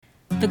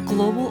The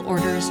global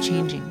order is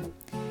changing.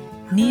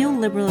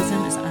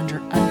 Neoliberalism is under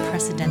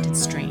unprecedented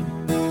strain.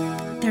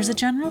 There's a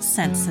general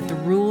sense that the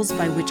rules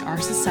by which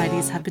our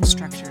societies have been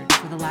structured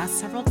for the last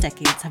several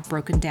decades have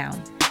broken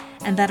down,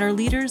 and that our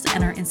leaders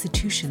and our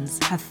institutions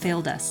have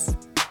failed us.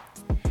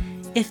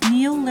 If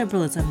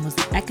neoliberalism was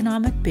the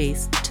economic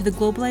base to the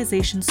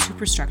globalization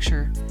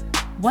superstructure,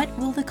 what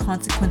will the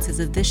consequences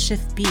of this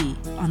shift be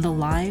on the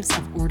lives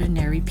of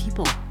ordinary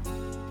people?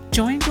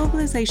 Join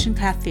Globalization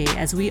Cafe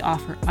as we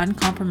offer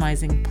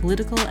uncompromising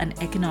political and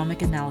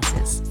economic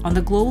analysis on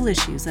the global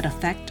issues that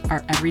affect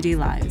our everyday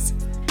lives,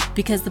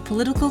 because the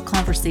political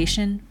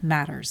conversation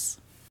matters.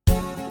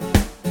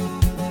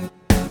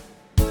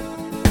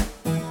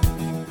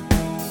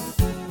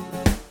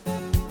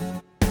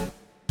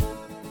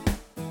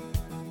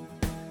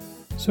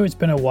 So it's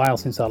been a while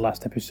since our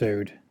last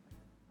episode.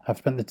 I've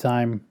spent the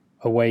time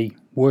away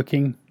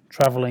working,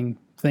 travelling,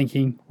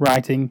 thinking,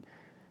 writing,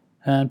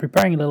 and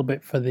preparing a little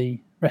bit for the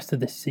rest of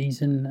this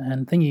season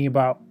and thinking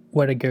about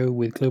where to go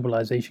with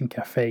Globalization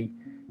Cafe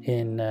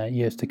in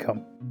years to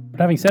come. But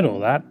having said all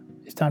that,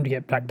 it's time to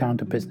get back down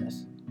to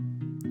business.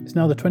 It's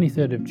now the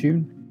 23rd of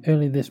June.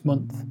 Early this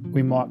month,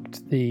 we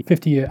marked the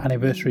 50-year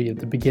anniversary of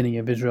the beginning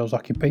of Israel's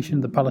occupation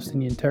of the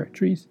Palestinian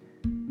territories.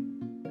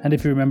 And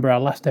if you remember, our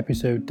last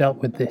episode dealt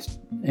with this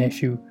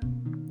issue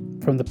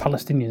from the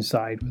Palestinian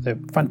side with a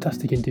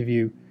fantastic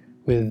interview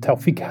with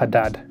Tawfiq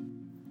Haddad.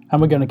 And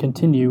we're going to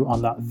continue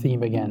on that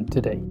theme again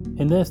today.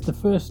 In this, the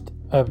first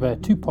of a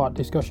two-part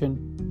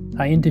discussion,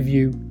 I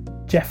interview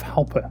Jeff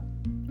Halper,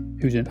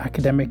 who's an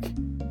academic,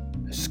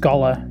 a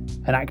scholar,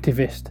 an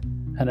activist,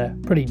 and a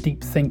pretty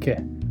deep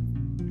thinker.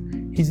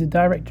 He's the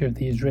director of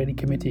the Israeli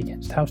Committee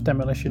Against House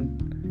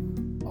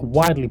Demolition, a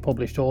widely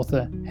published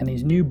author, and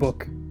his new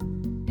book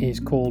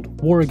is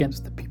called War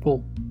Against the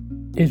People,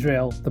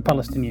 Israel, the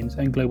Palestinians,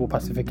 and Global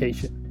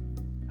Pacification.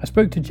 I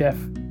spoke to Jeff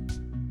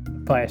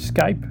via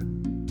Skype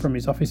from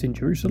his office in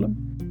Jerusalem,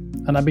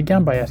 and I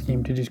began by asking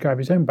him to describe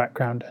his own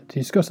background and to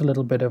discuss a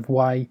little bit of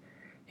why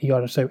he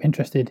got so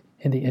interested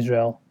in the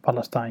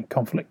Israel-Palestine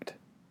conflict.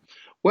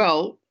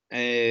 Well,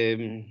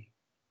 I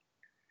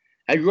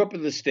grew up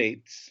in the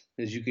States,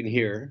 as you can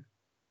hear,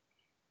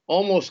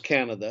 almost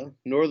Canada,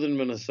 northern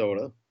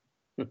Minnesota.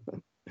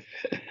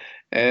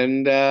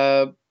 And,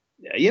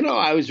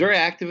 I was very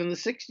active in the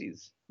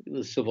 60s,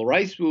 the civil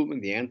rights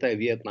movement, the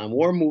anti-Vietnam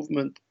War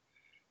movement,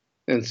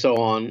 and so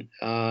on.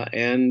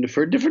 And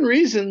for different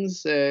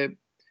reasons,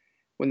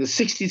 when the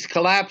 60s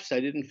collapsed,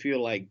 I didn't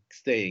feel like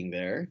staying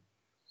there.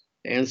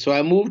 And so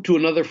I moved to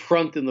another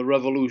front in the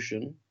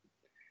revolution,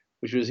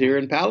 which was here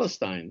in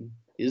Palestine,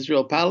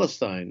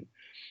 Israel-Palestine.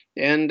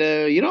 And,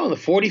 in the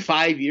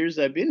 45 years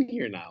I've been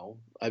here now,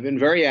 I've been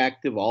very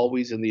active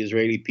always in the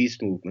Israeli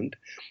peace movement,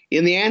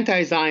 in the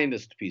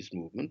anti-Zionist peace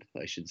movement,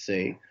 I should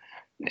say.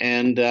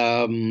 And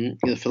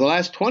for the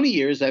last 20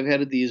 years, I've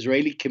headed the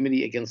Israeli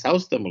Committee Against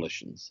House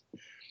Demolitions.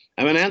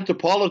 I'm an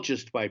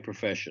anthropologist by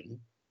profession,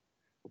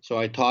 so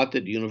I taught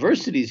at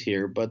universities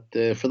here. But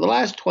for the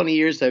last 20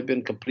 years, I've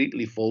been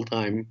completely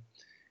full-time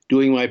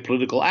doing my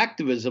political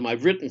activism.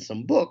 I've written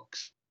some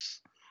books.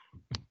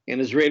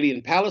 And Israeli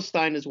and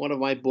Palestine is one of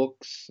my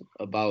books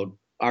about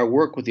our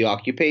work with the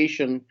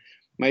occupation.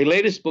 My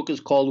latest book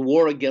is called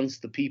War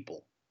Against the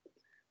People,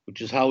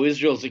 which is how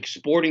Israel's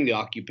exporting the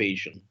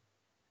occupation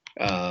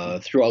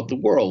throughout the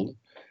world.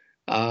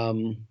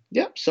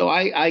 So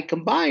I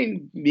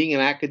combine being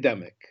an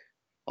academic,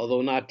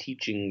 although not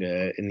teaching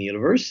in the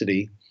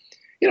university,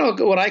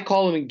 what I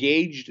call an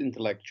engaged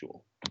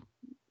intellectual,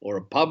 or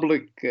a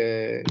public,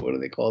 what do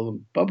they call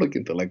them? Public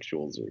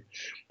intellectuals or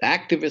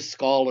activist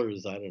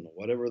scholars. I don't know,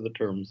 whatever the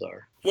terms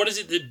are. What is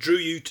it that drew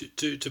you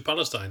to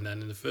Palestine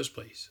then in the first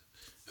place?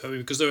 I mean,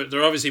 because there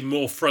are obviously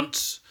more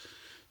fronts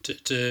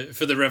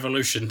for the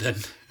revolution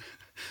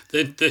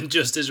than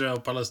just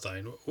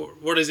Israel-Palestine.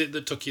 What is it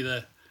that took you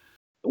there?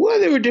 Well,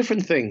 there were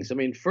different things. I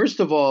mean, first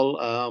of all,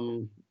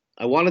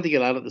 I wanted to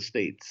get out of the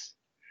States,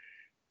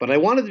 but I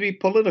wanted to be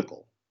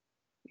political.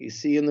 You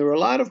see, and there were a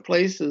lot of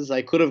places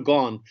I could have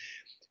gone.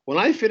 When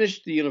I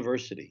finished the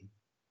university,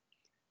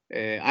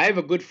 I have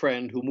a good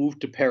friend who moved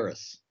to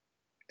Paris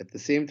at the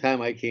same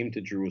time I came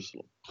to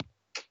Jerusalem.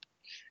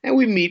 And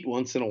we meet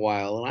once in a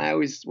while.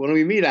 And when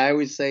we meet, I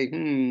always say,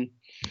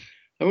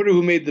 I wonder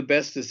who made the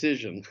best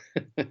decision.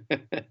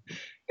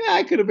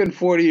 I could have been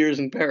 40 years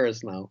in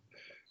Paris now.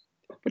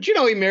 But,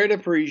 he married a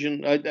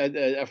Parisian,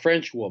 a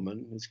French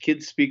woman. His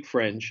kids speak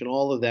French and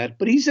all of that.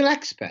 But he's an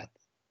expat.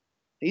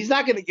 He's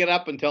not going to get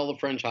up and tell the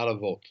French how to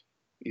vote,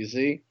 you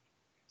see?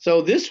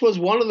 So this was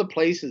one of the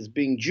places,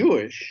 being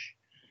Jewish,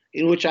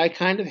 in which I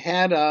kind of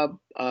had a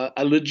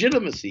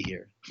legitimacy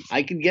here.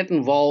 I could get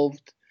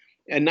involved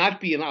and not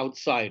be an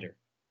outsider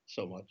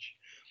so much.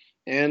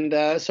 And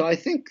so I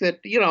think that,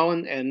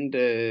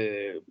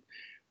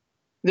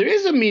 there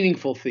is a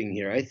meaningful thing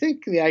here. I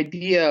think the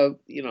idea,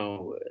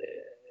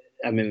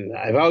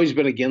 I've always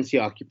been against the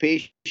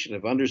occupation.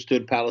 I've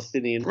understood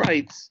Palestinian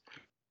rights.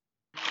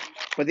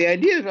 But the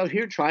idea of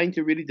here trying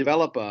to really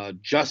develop a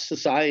just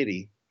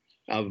society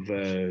of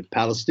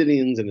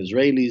Palestinians and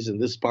Israelis in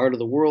this part of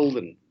the world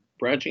and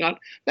branching out.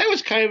 That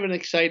was kind of an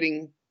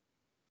exciting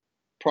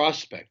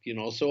prospect,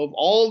 So of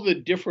all the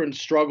different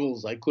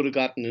struggles I could have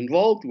gotten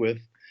involved with,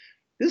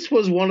 this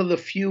was one of the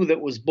few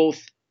that was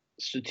both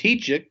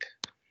strategic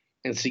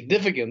and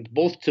significant,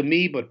 both to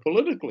me but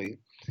politically,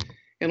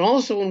 and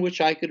also in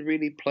which I could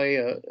really play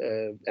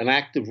an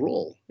active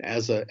role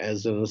as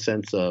in a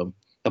sense a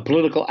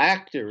political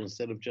actor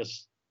instead of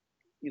just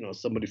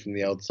somebody from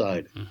the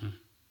outside. Mm-hmm.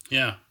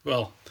 Yeah,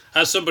 well,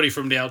 as somebody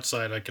from the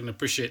outside, I can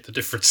appreciate the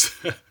difference.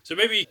 So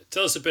maybe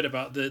tell us a bit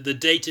about the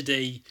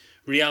day-to-day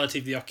reality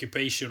of the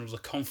occupation, of the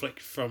conflict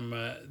from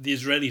the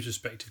Israeli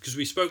perspective, because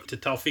we spoke to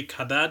Tawfiq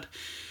Haddad,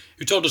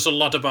 who told us a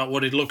lot about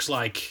what it looks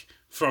like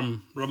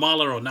from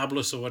Ramallah or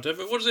Nablus or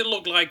whatever. What does it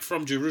look like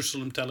from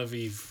Jerusalem, Tel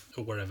Aviv,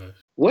 or wherever?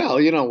 Well,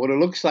 what it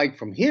looks like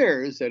from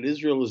here is that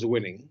Israel is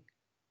winning.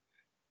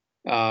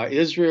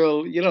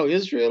 Israel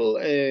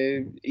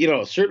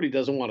certainly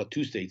doesn't want a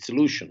two-state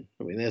solution.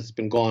 I mean, that's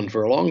been gone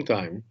for a long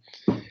time.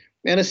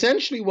 And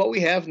essentially what we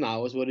have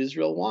now is what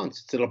Israel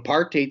wants. It's an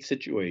apartheid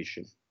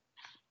situation.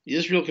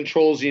 Israel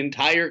controls the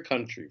entire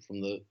country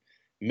from the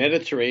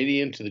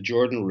Mediterranean to the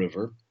Jordan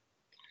River.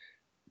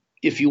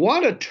 If you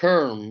want a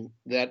term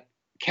that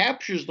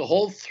captures the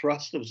whole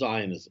thrust of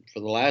Zionism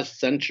for the last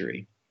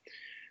century,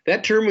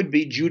 that term would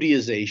be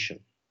Judaization.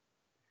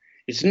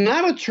 It's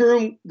not a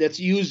term that's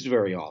used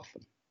very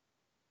often,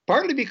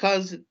 partly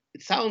because it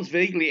sounds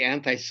vaguely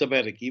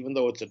anti-Semitic, even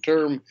though it's a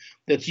term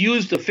that's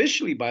used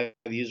officially by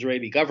the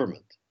Israeli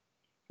government.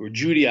 We're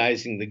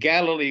Judaizing the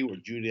Galilee, we're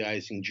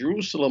Judaizing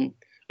Jerusalem.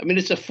 I mean,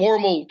 it's a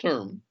formal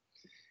term.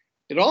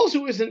 It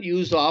also isn't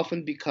used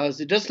often because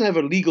it doesn't have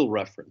a legal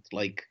reference,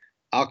 like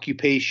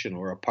occupation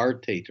or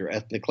apartheid or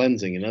ethnic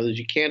cleansing. In other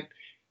words,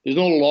 there's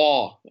no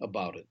law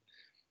about it.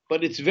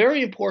 But it's a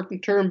very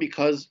important term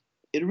because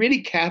it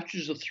really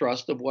captures the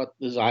thrust of what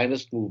the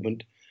Zionist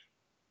movement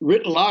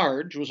writ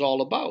large was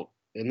all about.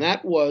 And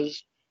that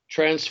was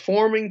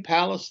transforming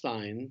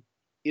Palestine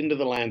into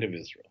the land of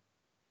Israel.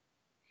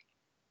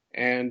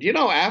 And,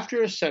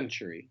 after a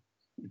century,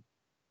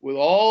 with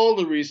all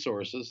the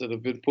resources that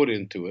have been put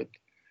into it,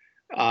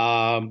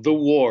 the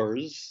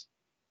wars,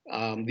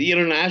 the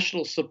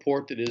international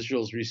support that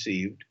Israel's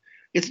received,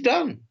 it's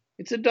done.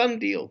 It's a done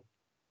deal.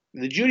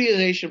 The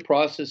Judaization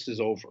process is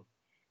over.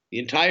 The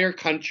entire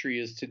country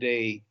is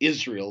today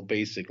Israel,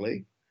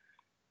 basically.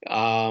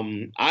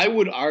 I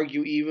would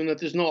argue even that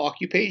there's no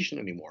occupation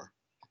anymore,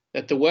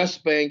 that the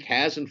West Bank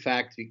has in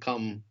fact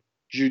become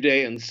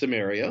Judea and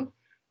Samaria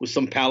with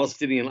some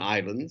Palestinian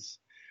islands.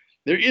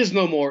 There is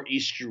no more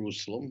East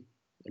Jerusalem.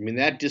 I mean,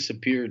 that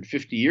disappeared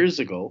 50 years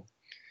ago.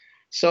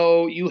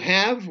 So you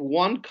have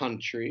one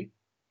country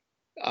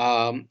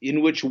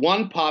in which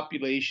one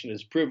population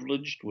is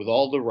privileged with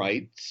all the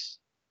rights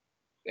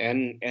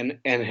and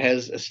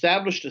has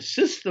established a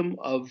system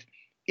of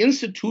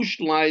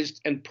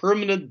institutionalized and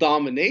permanent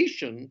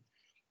domination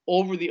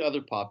over the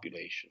other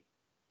population.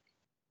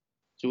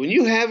 So when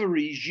you have a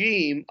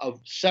regime of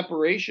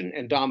separation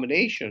and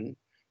domination,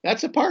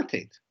 that's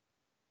apartheid.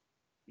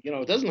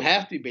 It doesn't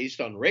have to be based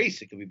on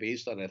race. It can be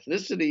based on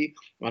ethnicity,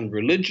 on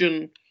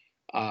religion.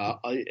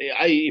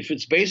 If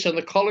it's based on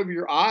the color of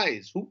your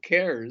eyes, who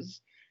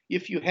cares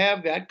if you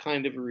have that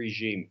kind of a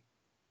regime?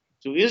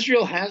 So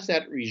Israel has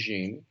that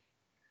regime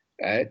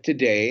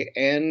today,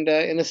 and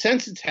in a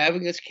sense, it's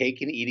having its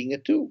cake and eating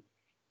it too.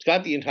 It's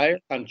got the entire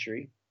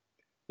country.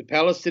 The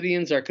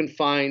Palestinians are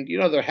confined.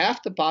 They're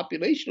half the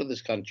population of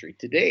this country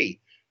today,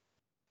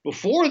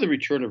 before the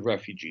return of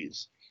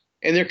refugees,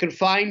 and they're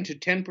confined to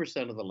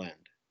 10% of the land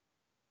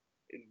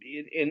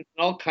in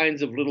all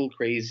kinds of little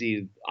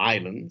crazy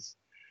islands.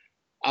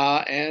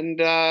 And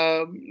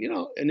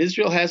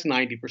Israel has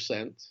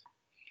 90%.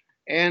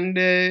 And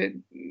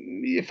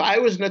if I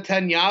was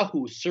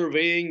Netanyahu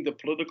surveying the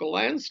political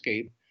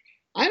landscape,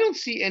 I don't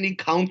see any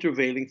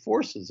countervailing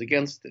forces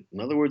against it. In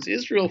other words,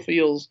 Israel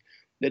feels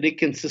that it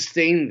can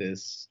sustain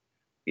this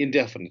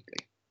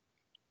indefinitely.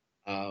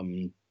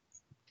 And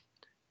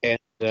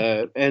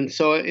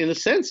so, in a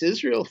sense,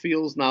 Israel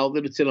feels now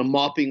that it's in a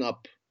mopping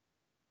up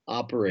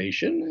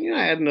operation.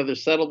 I had another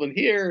settlement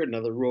here,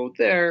 another road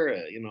there,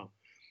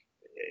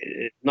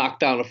 it knocked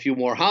down a few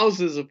more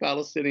houses of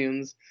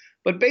Palestinians,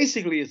 but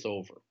basically it's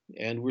over,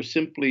 and we're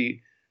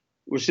simply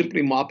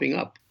mopping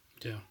up.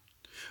 Yeah.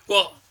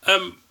 Well,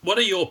 one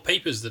of your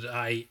papers that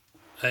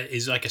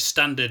is like a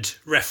standard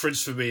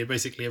reference for me, and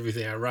basically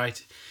everything I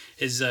write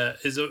is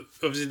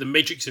obviously the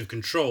matrix of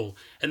control,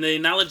 and the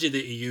analogy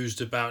that you used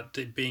about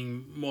it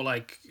being more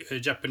like a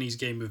Japanese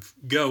game of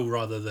Go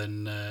rather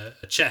than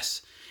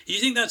chess. Do you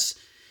think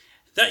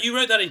that you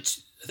wrote that in?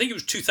 I think it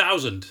was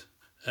 2000.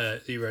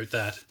 You wrote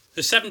that.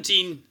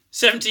 17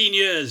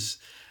 years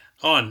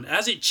on.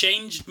 Has it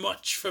changed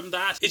much from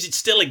that? Is it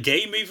still a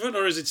game even,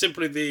 or is it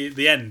simply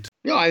the end?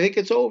 No, I think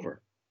it's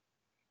over.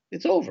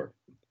 It's over.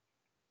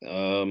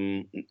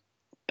 From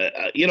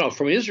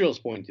From Israel's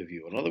point of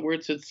view. In other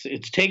words,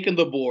 it's taken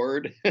the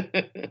board.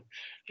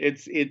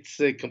 it's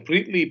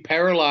completely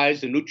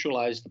paralyzed and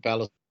neutralized the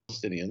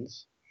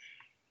Palestinians,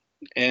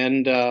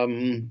 and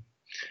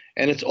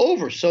it's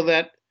over. So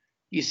that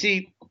you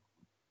see,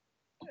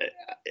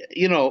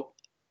 you know,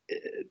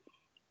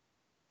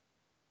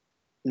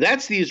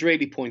 that's the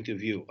Israeli point of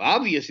view.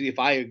 Obviously, if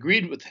I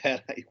agreed with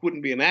that, I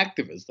wouldn't be an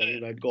activist. I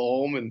mean, I'd go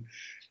home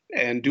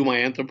and do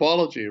my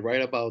anthropology,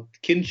 write about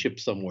kinship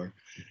somewhere.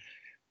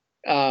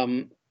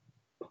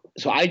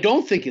 So I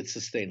don't think it's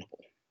sustainable.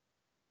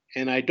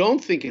 And I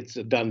don't think it's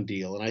a done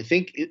deal. And I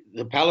think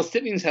the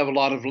Palestinians have a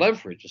lot of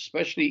leverage,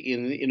 especially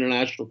in the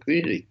international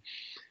community.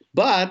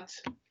 But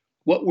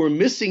what we're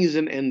missing is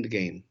an end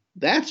game.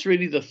 That's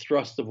really the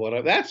thrust of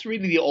that's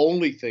really the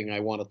only thing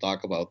I want to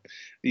talk about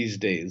these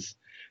days.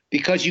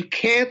 Because you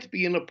can't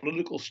be in a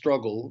political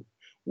struggle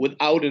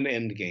without an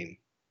end game.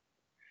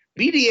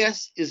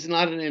 BDS is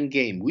not an end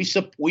game. We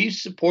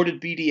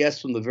supported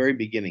BDS from the very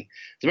beginning.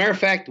 As a matter of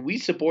fact, we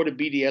supported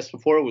BDS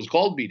before it was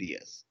called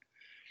BDS.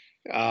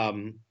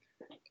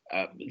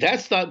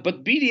 That's not,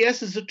 but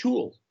BDS is a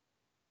tool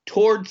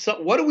towards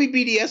what are we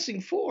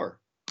BDSing for?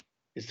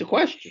 Is the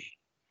question.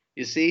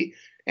 You see?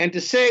 And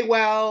to say,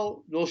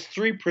 well, those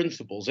three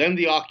principles, end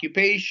the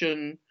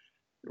occupation,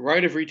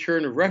 right of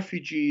return of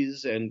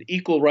refugees, and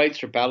equal rights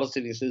for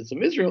Palestinian citizens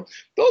of Israel,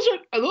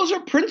 those are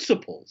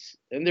principles,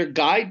 and they're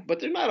guide, but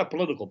they're not a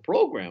political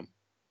program.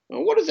 Now,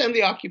 what does end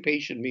the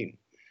occupation mean?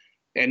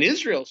 And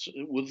Israel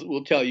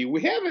will tell you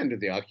we have ended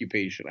the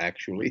occupation,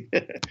 actually,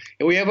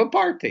 and we have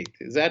apartheid.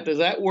 Does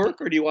that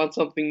work, or do you want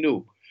something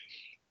new?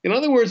 In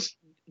other words,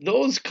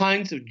 those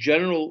kinds of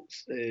general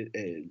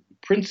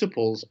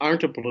principles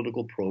aren't a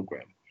political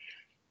program,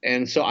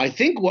 and so I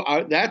think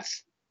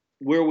that's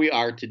where we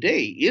are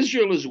today.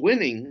 Israel is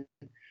winning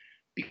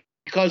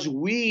because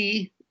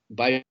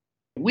by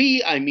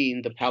we I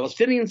mean the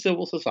Palestinian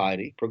civil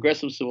society,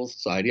 progressive civil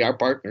society, our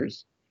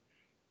partners,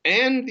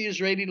 and the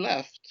Israeli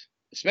left,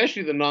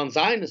 especially the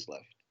non-Zionist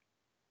left.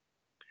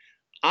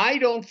 I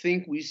don't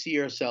think we see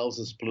ourselves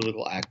as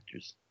political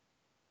actors.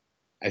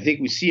 I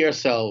think we see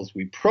ourselves,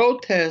 we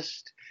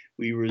protest,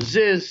 we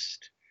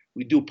resist,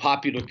 we do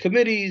popular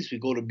committees, we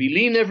go to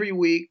Bilin every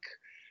week.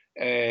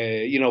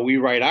 We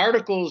write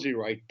articles, we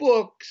write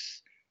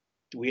books,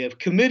 we have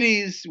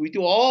committees, we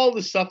do all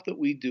the stuff that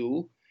we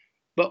do,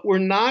 but we're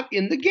not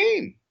in the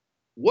game.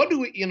 What do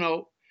we,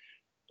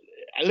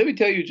 let me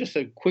tell you just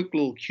a quick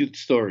little cute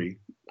story.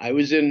 I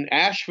was in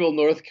Asheville,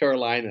 North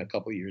Carolina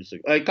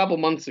a couple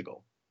months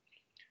ago.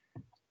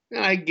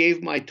 And I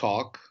gave my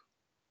talk,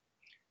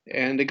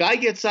 and the guy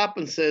gets up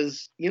and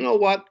says, you know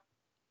what?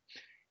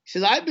 He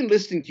says, I've been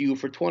listening to you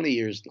for 20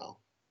 years now.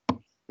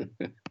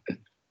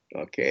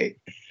 Okay.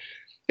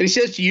 And he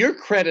says, to your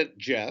credit,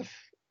 Jeff,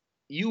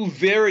 you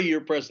vary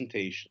your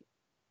presentation.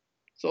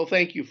 So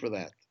thank you for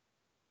that.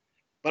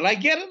 But I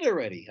get it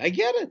already. I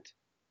get it.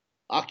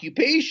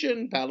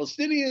 Occupation,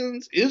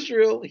 Palestinians,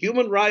 Israel,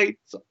 human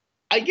rights.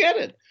 I get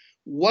it.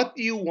 What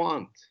do you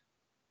want?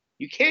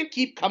 You can't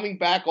keep coming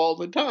back all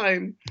the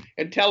time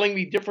and telling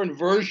me different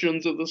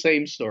versions of the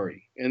same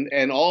story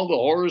and all the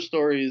horror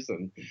stories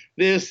and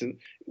this. And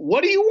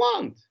what do you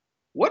want?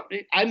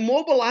 I'm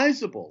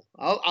mobilizable.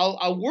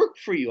 I'll work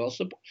for you.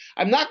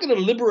 I'm not going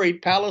to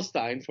liberate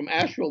Palestine from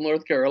Asheville,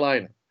 North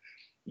Carolina.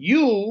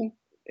 You,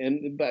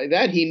 and by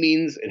that he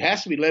means it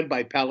has to be led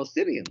by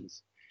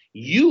Palestinians.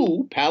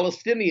 You,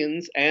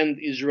 Palestinians and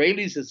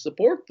Israelis that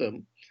support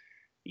them,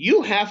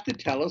 you have to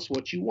tell us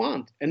what you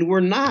want. And we're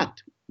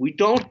not. We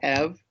don't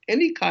have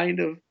any kind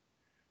of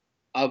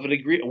an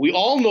agreement. We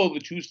all know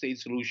the two-state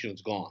solution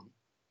is gone.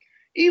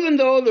 Even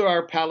though there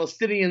are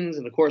Palestinians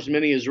and, of course,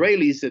 many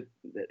Israelis that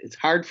it's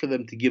hard for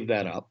them to give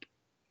that up.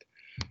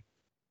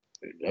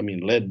 I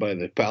mean, led by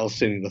the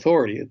Palestinian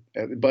Authority.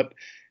 But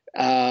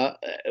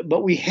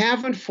we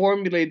haven't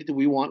formulated, do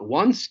we want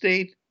one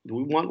state? Do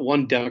we want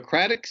one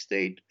democratic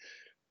state?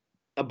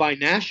 A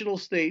binational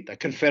state? A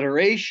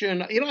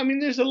confederation?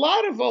 There's a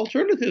lot of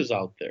alternatives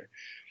out there.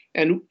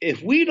 And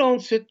if we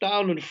don't sit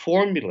down and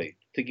formulate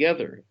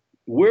together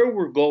where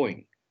we're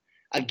going,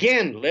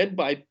 again, led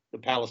by the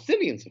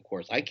Palestinians, of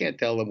course, I can't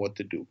tell them what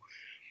to do.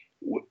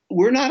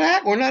 We're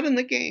not in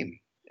the game.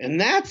 And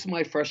that's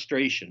my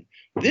frustration.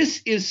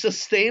 This is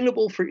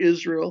sustainable for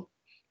Israel,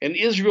 and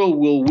Israel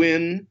will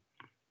win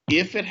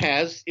if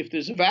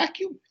there's a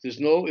vacuum,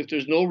 if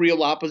there's no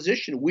real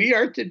opposition. We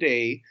are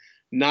today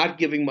not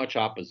giving much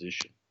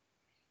opposition.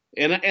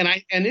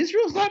 And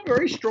Israel's not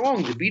very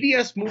strong. The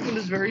BDS movement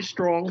is very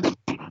strong.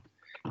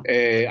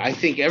 I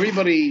think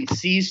everybody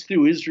sees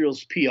through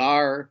Israel's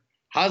PR.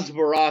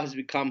 Hasbara has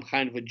become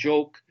kind of a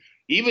joke.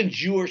 Even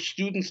Jewish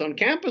students on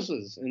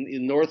campuses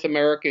in North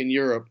America and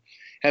Europe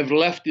have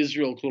left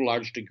Israel to a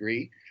large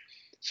degree.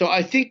 So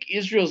I think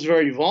Israel's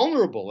very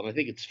vulnerable, and I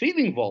think it's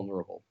feeling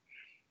vulnerable.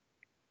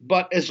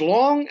 But as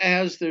long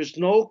as there's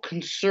no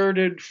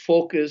concerted,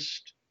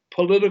 focused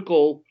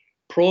political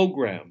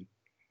program,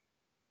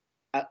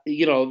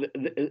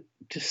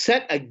 to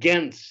set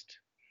against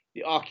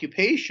the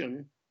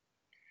occupation,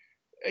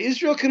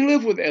 Israel can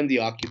live with end the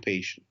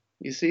occupation.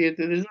 You see,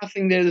 there's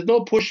nothing there. There's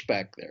no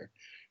pushback there.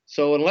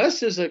 So unless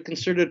there's a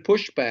concerted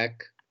pushback,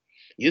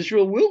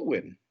 Israel will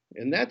win,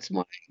 and that's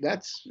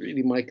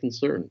really my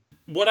concern.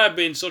 What I've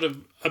been sort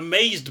of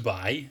amazed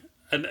by,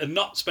 and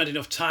not spent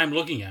enough time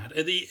looking at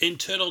are the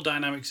internal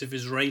dynamics of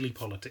Israeli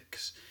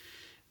politics.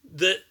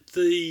 There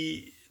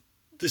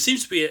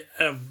seems to be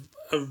a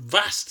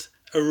vast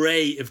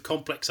array of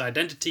complex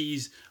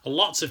identities,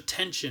 lots of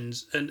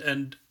tensions,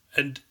 and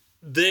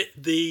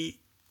the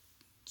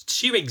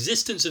sheer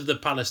existence of the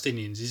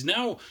Palestinians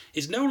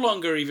is no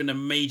longer even a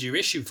major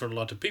issue for a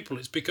lot of people.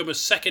 It's become a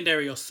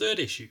secondary or third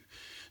issue.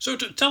 So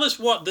tell us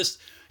what this.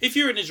 If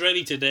you're an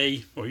Israeli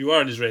today, or you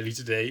are an Israeli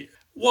today,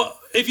 what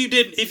if you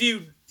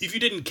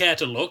didn't care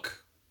to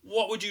look?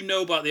 What would you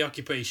know about the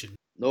occupation?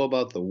 Know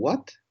about the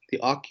what? The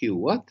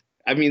what?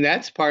 I mean,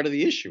 that's part of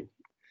the issue.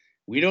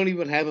 We don't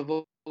even have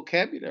a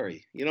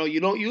vocabulary. You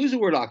don't use the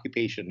word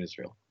occupation in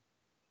Israel.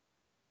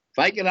 If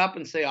I get up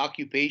and say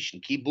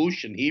occupation,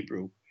 kibush in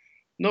Hebrew,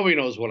 nobody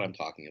knows what I'm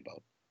talking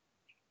about.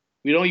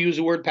 We don't use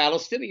the word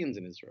Palestinians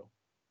in Israel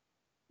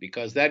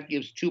because that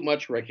gives too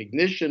much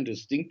recognition,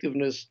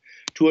 distinctiveness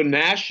to a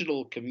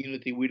national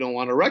community we don't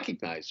want to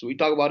recognize. So we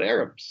talk about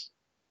Arabs.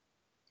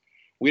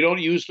 We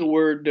don't use the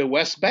word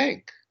West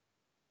Bank.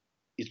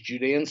 It's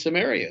Judea and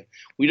Samaria.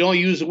 We don't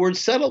use the word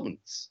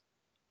settlements.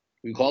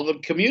 We call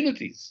them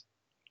communities.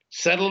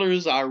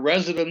 Settlers are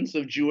residents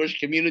of Jewish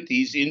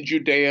communities in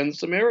Judea and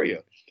Samaria.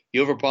 You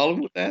have a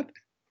problem with that?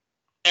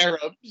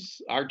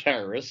 Arabs are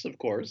terrorists, of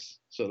course,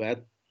 so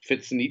that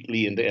fits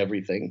neatly into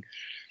everything.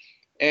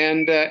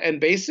 And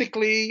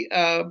basically,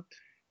 not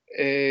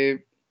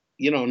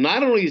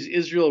only has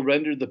Israel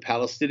rendered the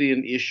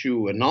Palestinian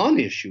issue a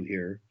non-issue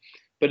here,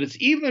 but it's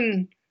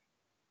even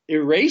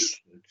erased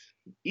it,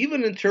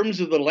 even in terms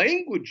of the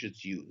language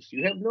it's used.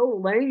 You have no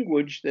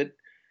language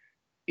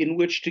in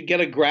which to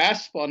get a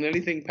grasp on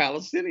anything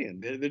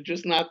Palestinian. They're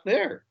just not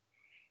there.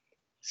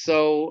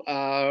 So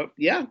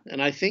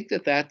and I think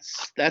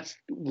that's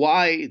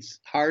why it's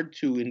hard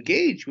to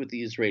engage with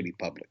the Israeli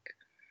public,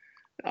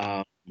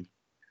 and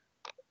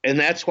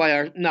that's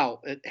why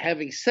now.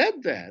 Having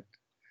said that,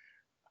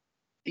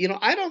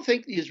 I don't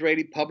think the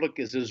Israeli public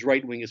is as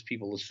right wing as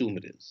people assume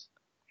it is.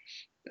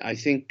 I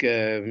think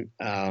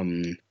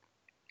again,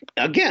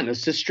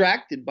 it's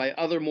distracted by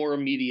other more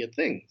immediate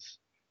things,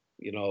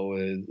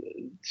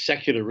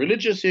 secular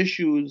religious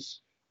issues,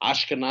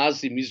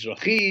 Ashkenazi,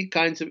 Mizrahi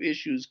kinds of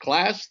issues,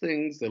 class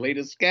things, the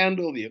latest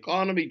scandal, the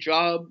economy,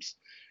 jobs,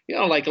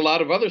 like a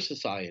lot of other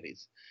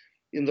societies.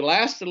 In the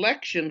last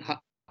election,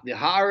 the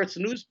Haaretz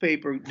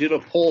newspaper did a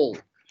poll,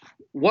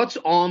 what's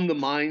on the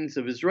minds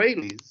of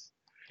Israelis?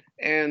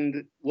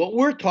 And what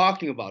we're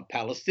talking about,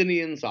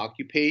 Palestinians,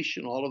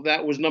 occupation, all of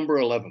that, was number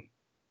 11.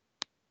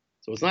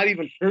 So it's not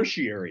even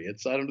tertiary.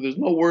 There's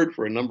no word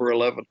for a number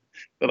 11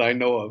 that I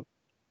know of.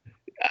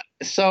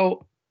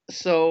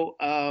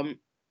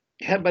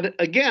 But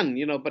again,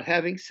 but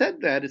having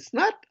said that, it's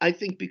not, I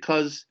think,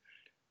 because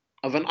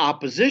of an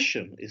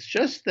opposition. It's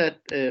just that,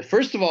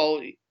 first of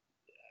all,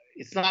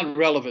 it's not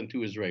relevant to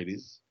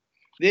Israelis.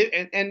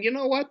 And you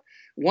know what?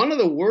 One of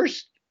the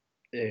worst,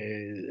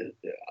 things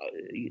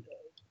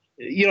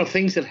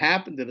that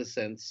happened, in a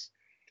sense,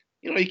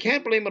 you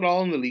can't blame it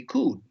all on the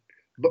Likud.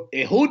 But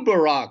Ehud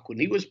Barak, when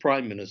he was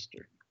prime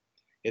minister,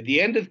 at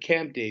the end of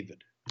Camp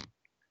David,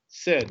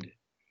 said,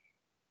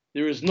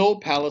 there is no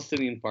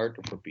Palestinian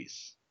partner for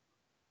peace.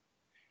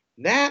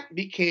 That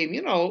became,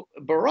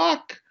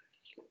 Barak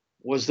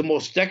was the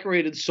most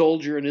decorated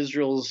soldier in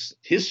Israel's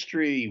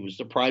history. He was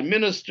the prime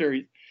minister.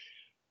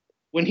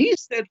 When he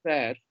said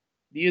that,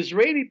 the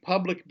Israeli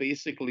public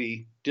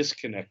basically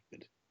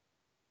disconnected.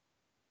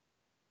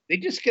 They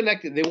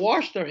disconnected. They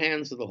washed their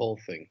hands of the whole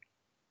thing.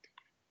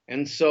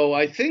 And so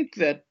I think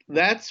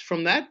that's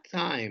from that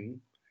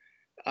time,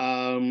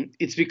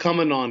 it's become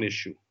a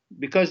non-issue.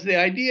 Because the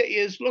idea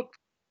is, look,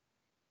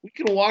 we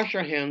can wash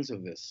our hands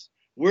of this.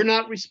 We're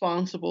not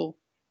responsible.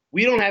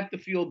 We don't have to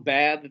feel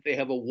bad that they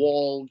have a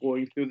wall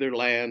going through their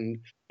land,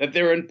 that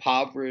they're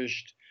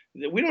impoverished.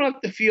 We don't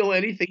have to feel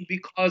anything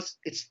because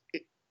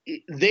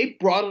they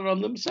brought it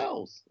on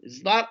themselves.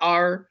 It's not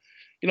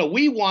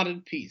we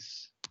wanted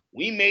peace.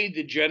 We made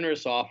the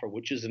generous offer,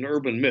 which is an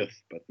urban myth,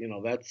 but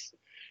that's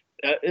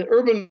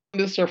urban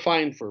myths are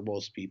fine for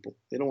most people.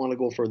 They don't want to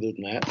go further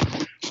than that.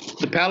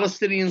 The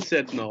Palestinians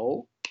said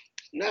no,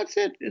 and that's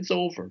it. It's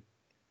over.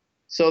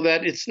 So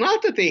that it's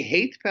not that they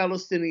hate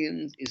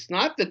Palestinians. It's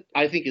not that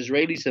I think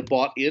Israelis have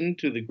bought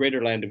into the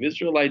greater land of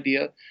Israel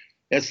idea.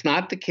 That's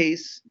not the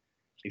case.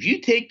 If you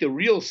take the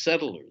real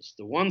settlers,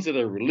 the ones that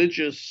are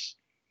religious,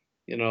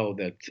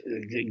 that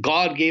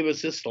God gave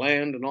us this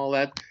land and all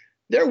that,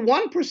 they're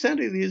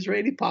 1% of the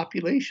Israeli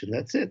population.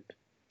 That's it.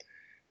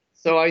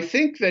 So I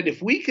think that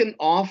if we can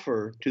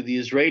offer to the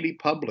Israeli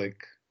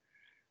public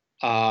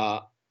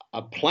a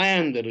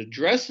plan that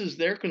addresses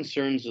their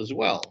concerns as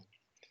well,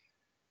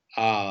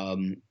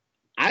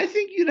 I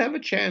think you'd have a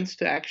chance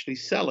to actually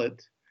sell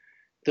it.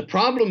 The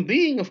problem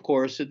being, of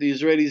course, that the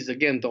Israelis,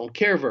 again, don't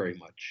care very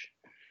much.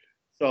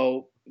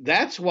 So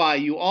that's why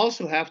you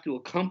also have to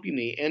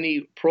accompany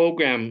any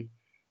program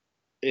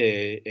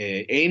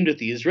aimed at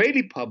the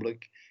Israeli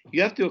public.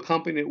 You have to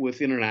accompany it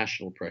with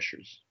international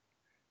pressures.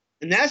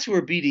 And that's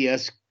where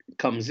BDS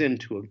comes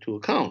into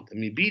account. I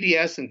mean,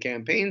 BDS and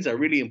campaigns are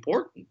really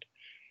important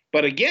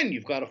But again,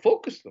 you've got to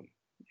focus them.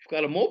 You've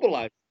got to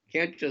mobilize. You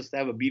can't just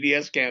have a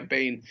BDS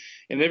campaign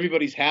and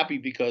everybody's happy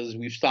because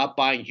we've stopped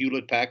buying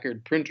Hewlett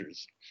Packard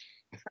printers.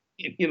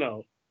 You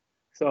know,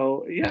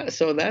 so yeah,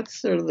 so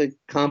that's sort of the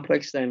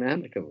complex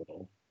dynamic of it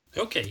all.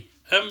 Okay,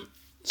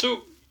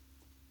 so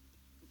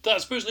that I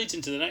suppose leads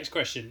into the next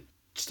question,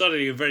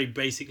 starting at a very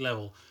basic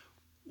level.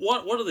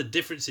 What are the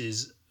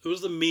differences?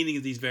 What's the meaning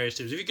of these various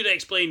terms? If you could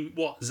explain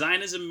what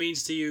Zionism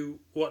means to you,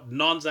 what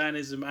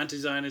non-Zionism,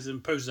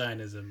 anti-Zionism,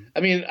 post-Zionism.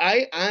 I mean,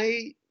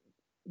 I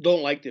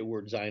don't like the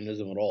word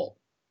Zionism at all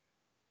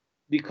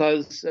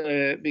because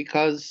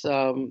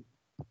Zionism,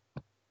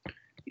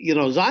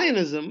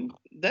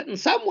 that in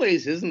some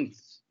ways isn't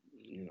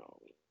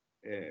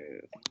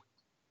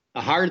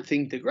a hard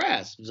thing to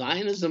grasp.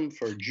 Zionism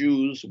for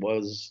Jews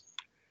was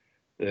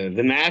the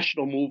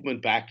national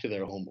movement back to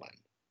their homeland.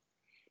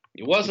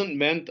 It wasn't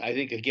meant, I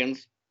think,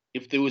 against,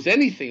 if there was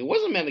anything, it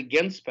wasn't meant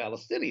against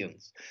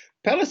Palestinians.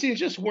 Palestinians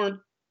just weren't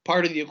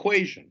part of the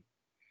equation.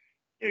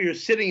 You're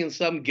sitting in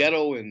some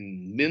ghetto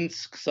in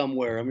Minsk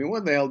somewhere. I mean,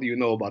 what the hell do you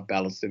know about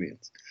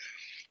Palestinians?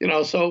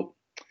 So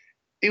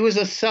it was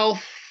a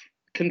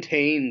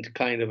self-contained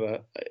kind of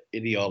a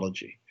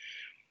ideology.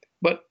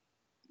 But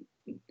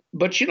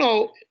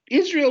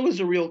Israel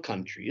is a real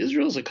country.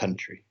 Israel is a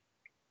country.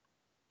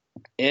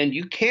 And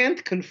you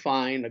can't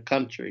confine a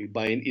country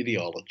by an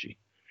ideology.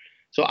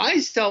 So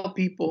I tell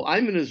people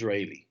I'm an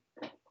Israeli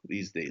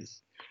these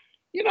days.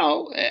 In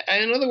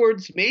other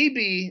words,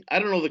 maybe, I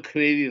don't know the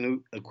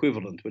Canadian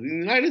equivalent, but in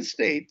the United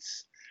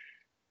States,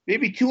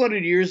 maybe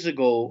 200 years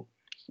ago,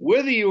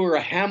 whether you were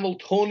a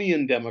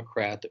Hamiltonian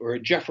Democrat or a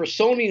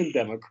Jeffersonian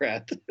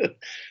Democrat, that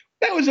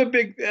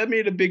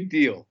made a big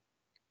deal.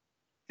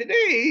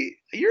 Today,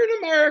 you're an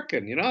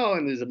American,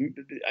 and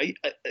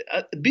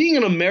being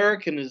an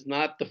American is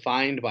not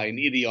defined by an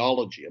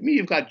ideology. I mean,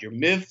 you've got your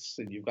myths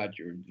and you've got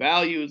your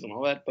values and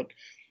all that, but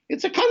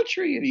it's a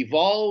country. It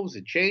evolves,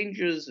 it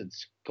changes,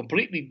 it's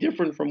completely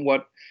different from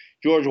what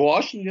George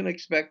Washington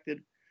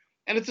expected.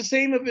 And it's the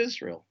same of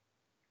Israel.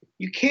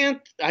 You can't,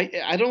 I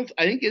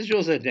think Israel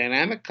is a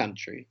dynamic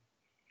country.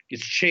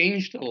 It's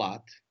changed a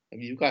lot. I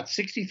mean, you've got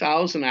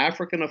 60,000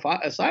 African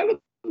asylum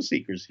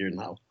seekers here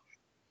now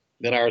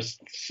that are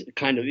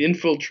kind of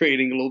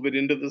infiltrating a little bit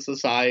into the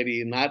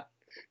society, and not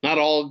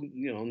all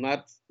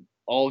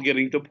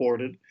getting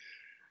deported.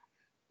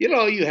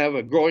 You have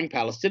a growing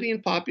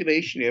Palestinian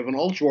population. You have an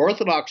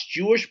ultra-Orthodox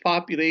Jewish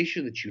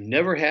population that you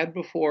never had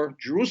before.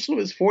 Jerusalem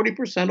is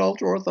 40%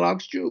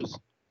 ultra-Orthodox Jews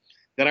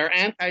that are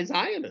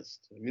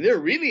anti-Zionist. I mean, they're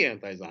really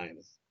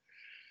anti-Zionist.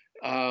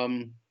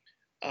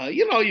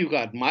 You've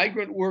got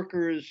migrant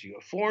workers. You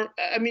have foreign.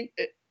 I mean,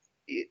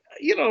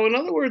 in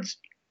other words,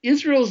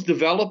 Israel's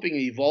developing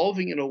and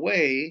evolving in a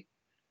way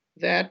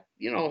that,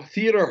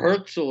 Theodor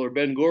Herzl or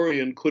Ben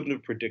Gurion couldn't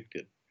have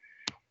predicted.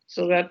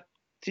 So that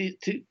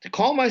to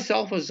call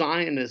myself a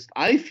Zionist,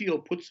 I feel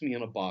puts me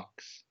in a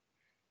box.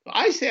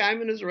 I say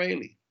I'm an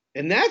Israeli.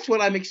 And that's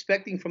what I'm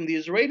expecting from the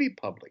Israeli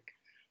public.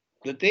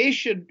 That they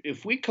should,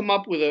 if we come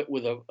up with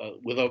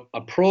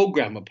a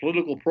program, a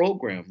political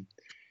program,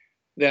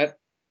 that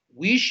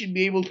we should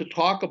be able to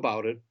talk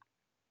about it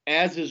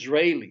as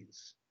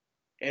Israelis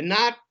and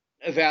not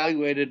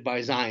evaluated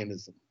by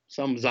Zionism,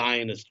 some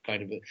Zionist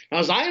kind of it.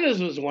 Now,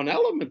 Zionism is one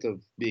element of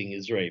being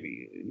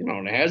Israeli.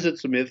 And it has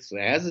its myths,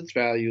 it has its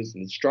values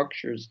and its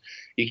structures.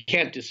 You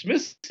can't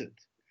dismiss it.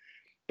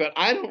 But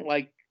I don't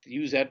like to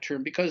use that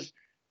term because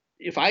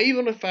if I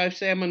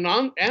say I'm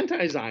a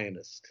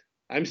anti-Zionist,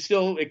 I'm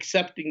still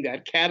accepting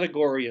that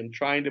category and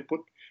trying to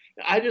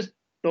I just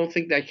don't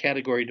think that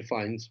category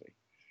defines me.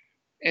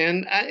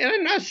 And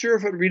I'm not sure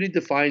if it really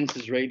defines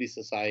Israeli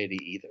society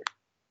either.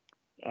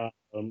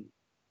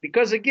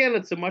 Because again,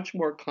 it's a much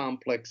more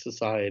complex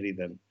society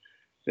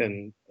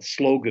than a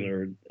slogan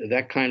or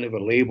that kind of a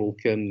label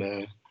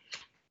can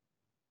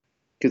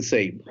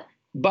say.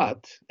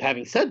 But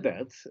having said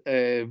that,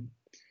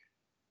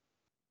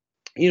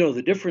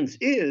 the difference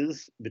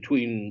is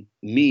between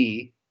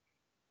me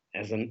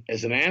as an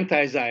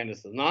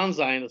anti-Zionist, a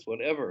non-Zionist,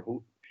 whatever,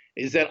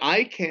 is that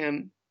I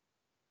can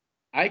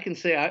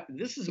say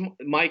this is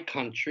my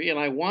country and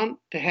I want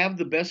to have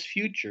the best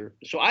future.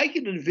 So I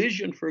can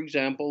envision, for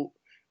example,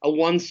 a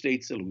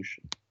one-state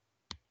solution.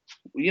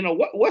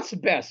 What's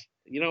best?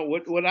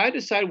 What I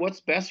decide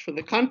what's best for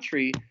the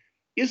country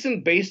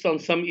isn't based on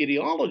some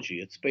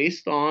ideology. It's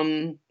based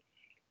on,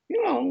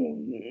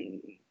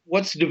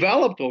 what's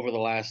developed over the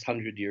last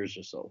 100 years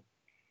or so.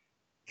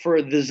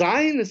 For the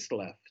Zionist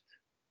left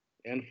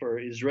and for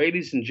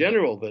Israelis in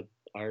general that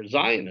are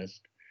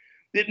Zionist,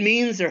 it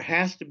means there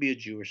has to be a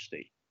Jewish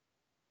state.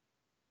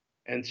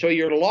 And so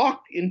you're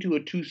locked into a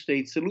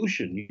two-state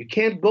solution. You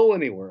can't go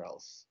anywhere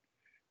else.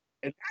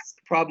 And that's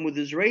the problem with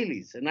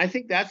Israelis. And I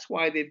think that's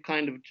why they've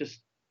kind of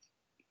just,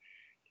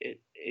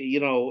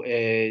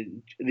 they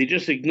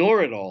just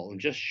ignore it all and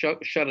just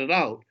shut it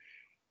out.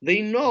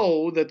 They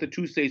know that the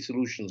two-state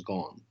solution is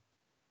gone.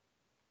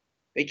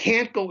 They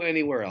can't go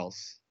anywhere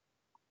else.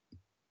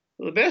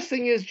 So the best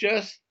thing is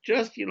just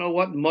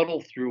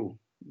muddle through.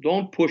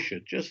 Don't push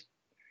it.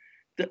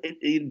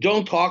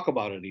 don't talk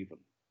about it even.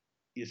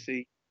 You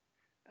see,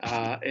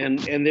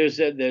 and there's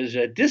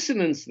a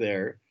dissonance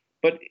there.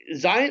 But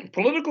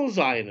political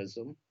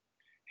Zionism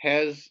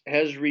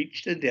has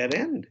reached a dead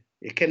end.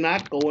 It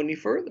cannot go any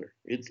further.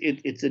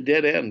 It's a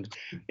dead end,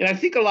 and I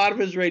think a lot of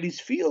Israelis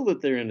feel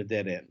that they're in a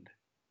dead end.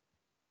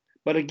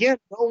 But again,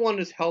 no one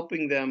is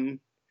helping them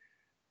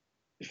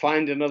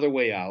find another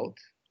way out,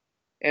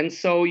 and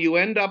so you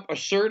end up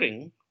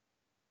asserting,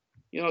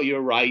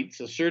 your rights,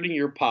 asserting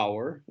your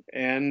power,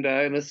 and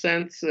in a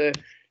sense,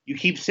 you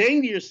keep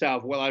saying to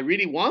yourself, "Well, I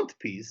really want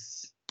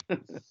peace,"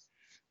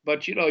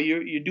 but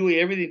you're doing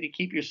everything to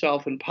keep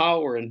yourself in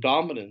power and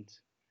dominant,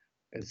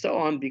 and so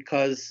on,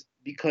 because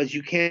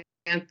you can't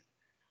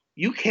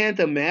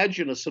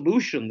imagine a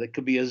solution that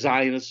could be a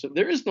Zionist.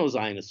 There is no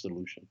Zionist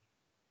solution,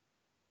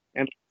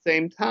 and at the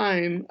same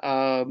time,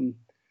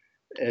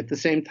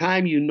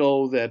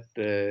 that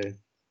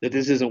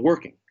this isn't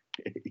working.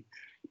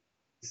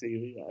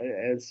 See,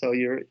 and so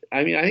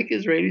I think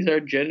Israelis are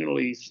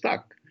generally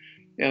stuck,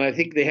 and I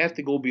think they have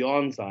to go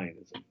beyond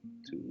Zionism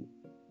to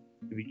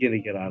begin to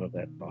get out of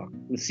that box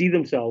and see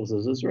themselves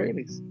as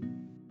Israelis.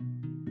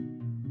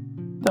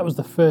 That was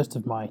the first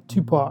of my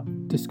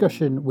two-part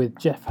discussion with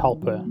Jeff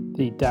Halper,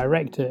 the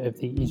director of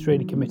the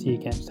Israeli Committee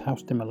Against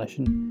House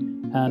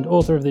Demolition and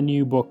author of the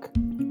new book,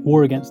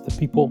 War Against the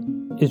People,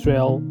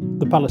 Israel,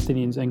 the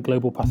Palestinians and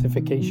Global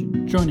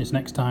Pacification. Join us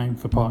next time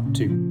for part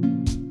 2.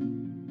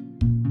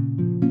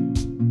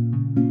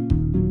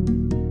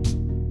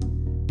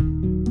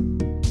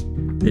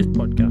 This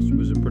podcast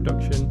was a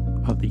production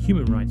of the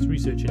Human Rights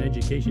Research and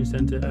Education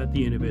Centre at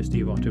the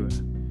University of Ottawa.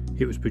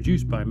 It was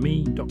produced by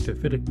me, Dr.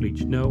 Philip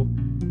Leach-Noe.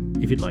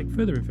 If you'd like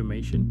further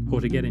information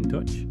or to get in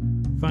touch,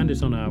 find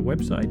us on our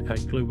website at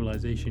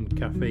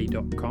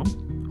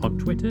globalizationcafe.com, on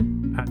Twitter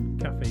at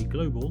Cafe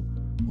Global,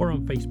 or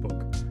on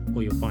Facebook,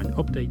 where you'll find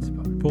updates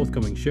about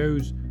forthcoming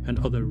shows and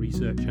other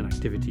research and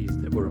activities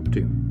that we're up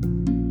to.